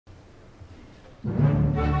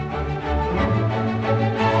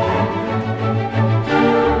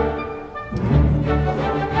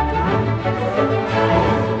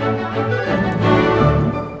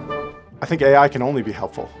think AI can only be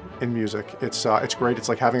helpful in music. It's great. It's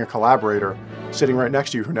like having a collaborator sitting right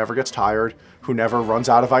next to you who never gets tired, who never runs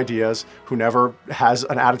out of ideas, who never has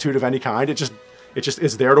an attitude of any kind. It just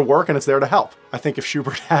is there to work and it's there to help. I think if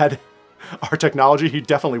Schubert had our technology, he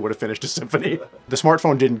definitely would have finished a symphony. The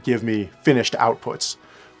smartphone didn't give me finished outputs,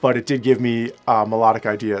 but it did give me melodic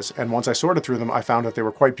ideas. And once I sorted through them, I found that they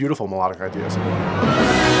were quite beautiful melodic ideas.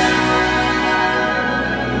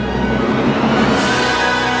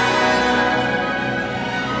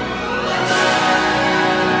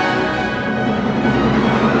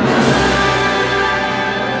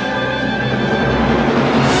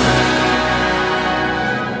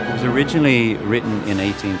 Originally written in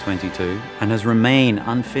 1822 and has remained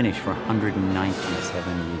unfinished for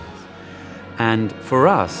 197 years. And for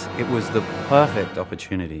us, it was the perfect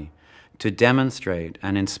opportunity to demonstrate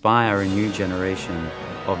and inspire a new generation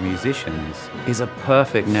of musicians. Is a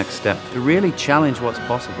perfect next step to really challenge what's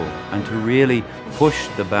possible and to really push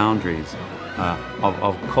the boundaries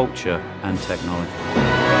of culture and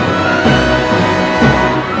technology.